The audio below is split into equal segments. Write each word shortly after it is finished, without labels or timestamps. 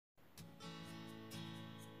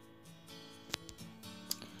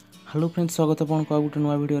Hello friends, स्वागत आपन को गोटे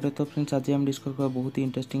नुआ वीडियो रे। तो फ्रेंड्स आज हम डिस्कस करबा बहुत ही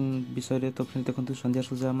इंटरेस्टिंग विषय रे। तो फ्रेंड्स देखंतु संध्या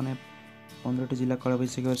सुजा माने 15 जिला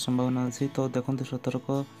कालबैशाखी संभावना अछि। तो देखंतु सतर्क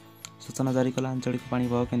सूचना जारी कला आंचलिक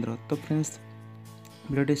पाणीपाग केन्द्र। तो फ्रेंड्स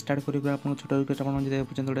वीडियो स्टार्ट करिबा आपन छोटा रिक्वेस्ट आपन जे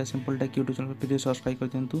पछन थोड़ा सिंपल टा यूट्यूब चैनल वीडियो सब्सक्राइब कर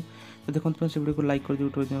दियंतु। तो देखंतु फ्रेंड्स वीडियो को लाइक कर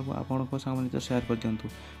दियंतु, आपन को संग में शेयर कर दियंतु।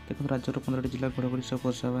 देखंतु राज्य 15 जिला घड़घड़ी सब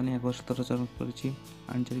वर्षा बानी अगस्त 17 करिछि।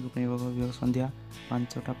 आंचलिक पाणीपाग विभाग संध्या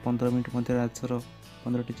 5:15 मध्य राज्यर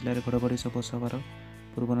 15 जिले में घड़घड़ी सब वर्षा होबार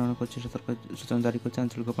पूर्वानुमान कर सतर्क सूचना जारी कर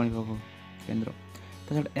आंचलिक पाणीपाग केन्द्र।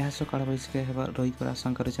 यह सकाल बैशाखी रही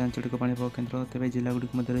आशंका रही आंचलिक पाणीपाग केन्द्र। तेज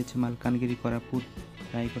जिलागुड़िक मध्य रही मालकानगिरी, कोरापुट,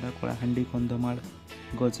 रायगड़ा, कलाहांडी, कंधमाल,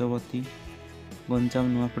 गजपति, गंजाम,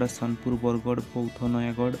 नुआपड़ा, सोनपुर, बरगढ़, बौद्ध,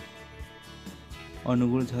 नयागढ़,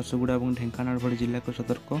 अनुगुल, झारसुगुड़ा और ढेंकानाल भली जिला को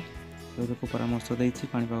सतर्क रही परामर्श देती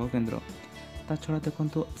पाणीपाग केन्द्र। ता छड़ा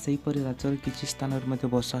देखो सेहीपरि राज्यर किसी स्थान में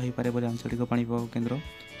वर्षा हो पारे बोली आंचलिक पाणीपाग केन्द्र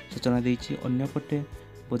सूचना देती। अन्यपटे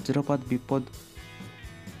वज्रपात विपद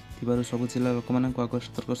थिबारु सब जिला लोक मान आग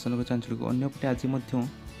सतर्क स्थान कर आंचलिक। अन्यपटे आज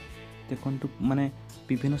देखु माने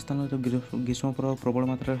विभिन्न स्थान ग्रीष्म प्रभाव प्रबल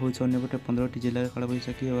मात्रा होती। अन्यपटे 15 जिले में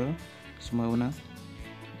कालबैशाखी होवार संभावना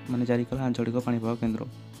माने जारी कला आंचलिक पाणीपाग केन्द्र।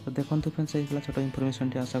 तो देखो फ्रेंड्स ये छोट इनफर्मेशन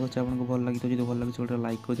टी आशा करते आपको भल लगी। तो भल लगे गोटे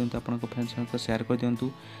लाइक कर दिखाँ, आपको फ्रेंड्स सहित शेयर कर दिंतु।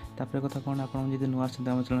 तापर कथा कौन आप नुआ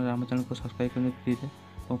आम चैनल को सब्सक्राइब कर फ्री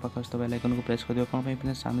और पाखस्थ बेल आइकन को प्रेस कर दिया कौन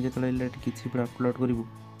फ्रेंड्स आम जो किसी भी अपलोड करूँ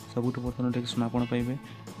सबुठ प्रथम नोटिफिकेशन आप पाइबे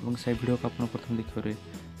और से वीडियो को आप प्रथम देखिए।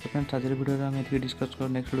 तो फ्रेंड्स आज वीडियो में ये डिस्कस कर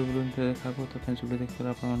नेक्स्ट वीडियो देखा। तो फ्रेंड्स वीडियो देखिए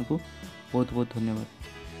आपको बहुत बहुत धन्यवाद।